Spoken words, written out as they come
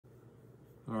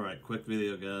Alright, quick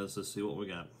video guys, let's see what we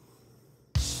got.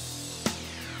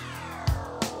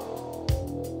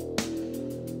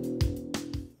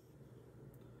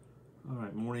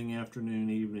 Alright, morning, afternoon,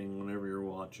 evening, whenever you're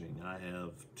watching. I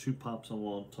have two pops I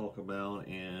want to talk about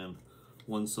and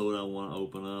one soda I want to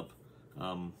open up.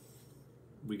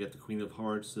 We got the Queen of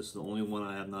Hearts. This is the only one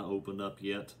I have not opened up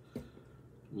yet.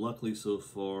 Luckily so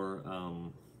far,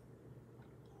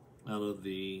 out of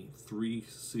the 3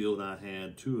 sealed I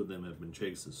had, 2 of them have been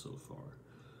chases so far.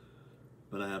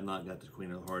 But I have not got the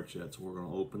Queen of Hearts yet, so we're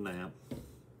going to open that.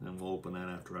 And we'll open that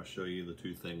after I show you the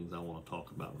 2 things I want to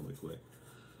talk about really quick.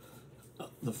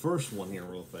 The first one here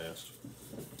real fast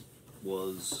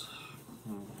was,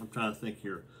 I'm trying to think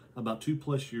here, about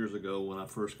 2+ years ago when I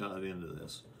first got into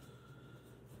this.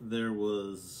 There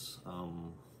was,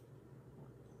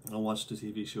 I watched the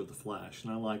TV show The Flash,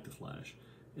 and I liked The Flash.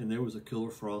 And there was a Killer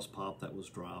Frost pop that was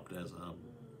dropped as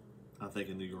I think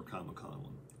a New York Comic Con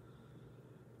one.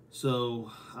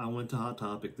 So I went to Hot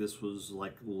Topic. This was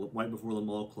like right before the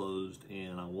mall closed,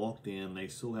 and I walked in. They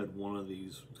still had one of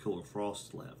these Killer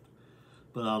Frosts left.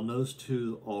 But I noticed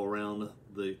 2 all around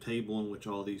the table in which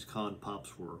all these con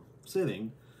pops were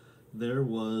sitting. There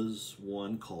was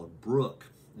one called Brooke,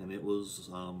 and it was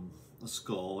a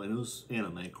skull, and it was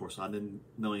anime. Of course, I didn't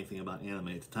know anything about anime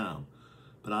at the time,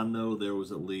 but I know there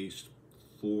was at least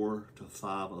 4 to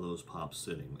 5 of those pops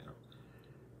sitting there.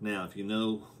 Now, if you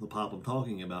know the pop I'm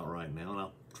talking about right now, and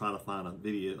I'll try to find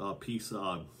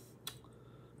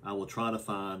I will try to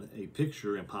find a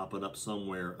picture and pop it up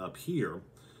somewhere up here.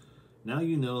 Now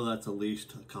you know that's at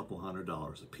least a couple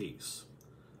 $100 a piece.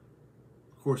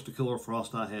 Of course, the Killer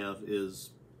Frost I have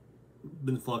is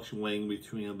been fluctuating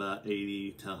between about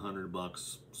 80 to 100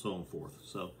 bucks, so on forth.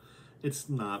 So it's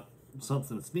not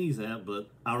something to sneeze at,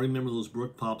 but I remember those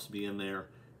Brooke pops being there,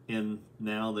 and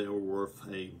now they are worth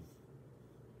a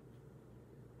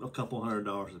couple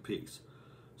 $100 a piece.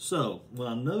 So what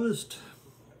I noticed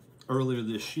earlier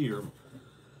this year,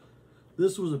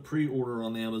 this was a pre-order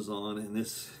on Amazon, and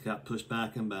this got pushed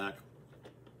back and back,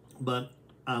 but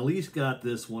I at least got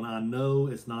this one. I know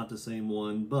it's not the same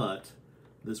one, but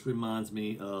this reminds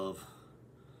me of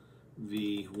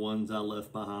the ones I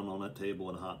left behind on that table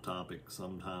at Hot Topic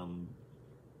sometime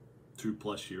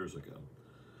 2+ years ago.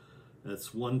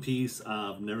 That's one piece.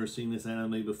 I've never seen this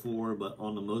anime before, but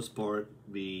on the most part,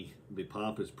 the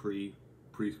pop is pretty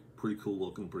cool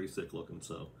looking, pretty sick looking.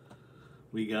 So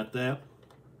we got that.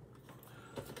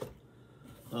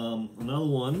 Another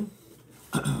one.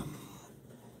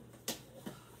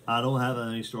 I don't have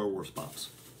any Star Wars pops.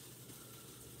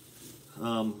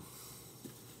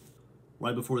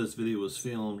 Right before this video was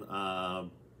filmed, I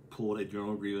pulled a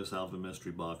General Grievous out of a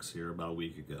mystery box here about a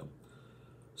week ago.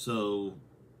 So,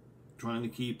 trying to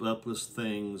keep up with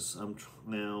things, I'm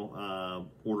now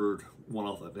ordered one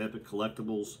off of Epic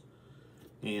Collectibles,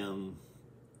 and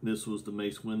this was the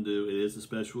Mace Windu. It is a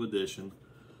special edition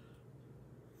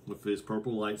with his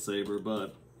purple lightsaber,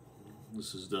 but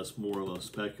this is just more of a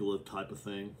speculative type of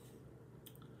thing.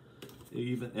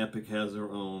 Even Epic has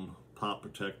their own pop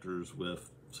protectors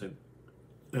with, say,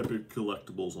 Epic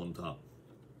Collectibles on top.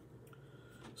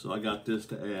 So I got this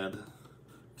to add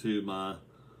to my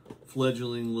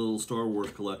fledgling little Star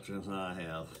Wars collections that I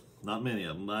have. Not many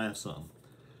of them, but I have some.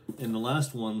 And the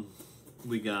last one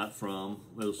we got it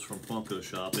was from Funko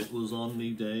Shop. It was on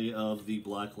the day of the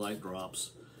Blacklight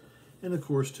drops. And of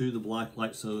course, too, the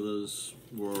Blacklight sodas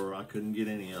I couldn't get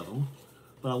any of them.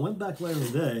 But I went back later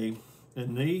today,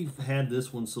 and they had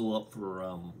this one still up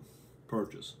for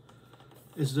purchase.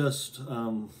 It's just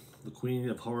the Queen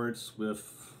of Hearts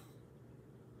with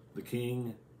the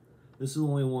King. This is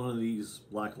only one of these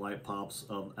Blacklight pops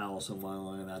of Alice in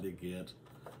Wonderland I did get.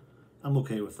 I'm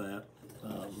okay with that.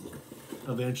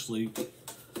 Eventually,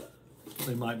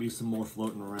 there might be some more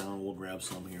floating around. We'll grab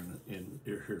some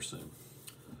here soon.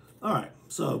 All right,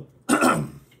 so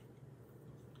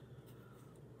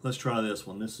let's try this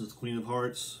one. This is the Queen of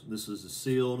Hearts. This is a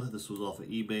sealed. This was off of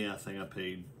eBay. I think I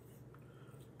paid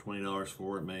 $20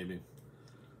 for it, maybe.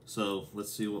 So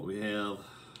let's see what we have.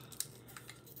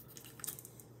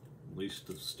 At least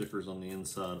the stickers on the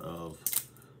inside of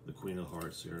the Queen of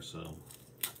Hearts here. So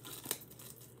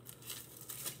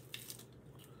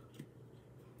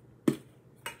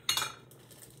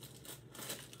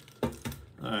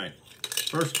all right.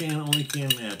 First can, only can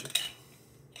magic.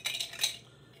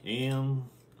 And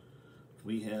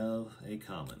we have a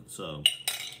common. So,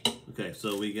 okay,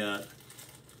 so we got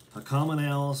a common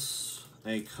Alice,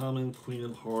 a common Queen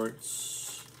of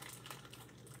Hearts,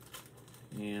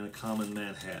 and a common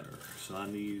Mad Hatter. So I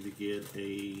needed to get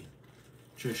a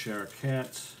Cheshire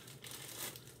Cat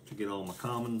to get all my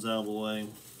commons out of the way.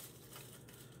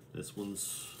 This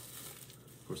one's,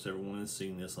 of course, everyone has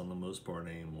seen this on the most part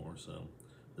anymore. So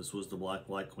this was the Black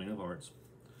Queen of Hearts.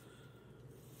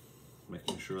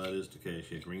 Making sure that is the case.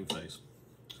 She had green face.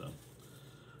 So,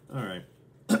 all right.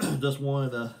 Just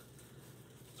wanted to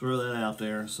throw that out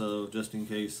there, so just in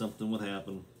case something would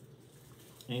happen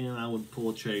and I would pull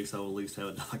a chase, I would at least have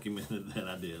it documented that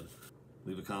I did.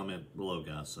 Leave a comment below,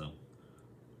 guys. So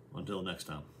until next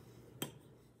time.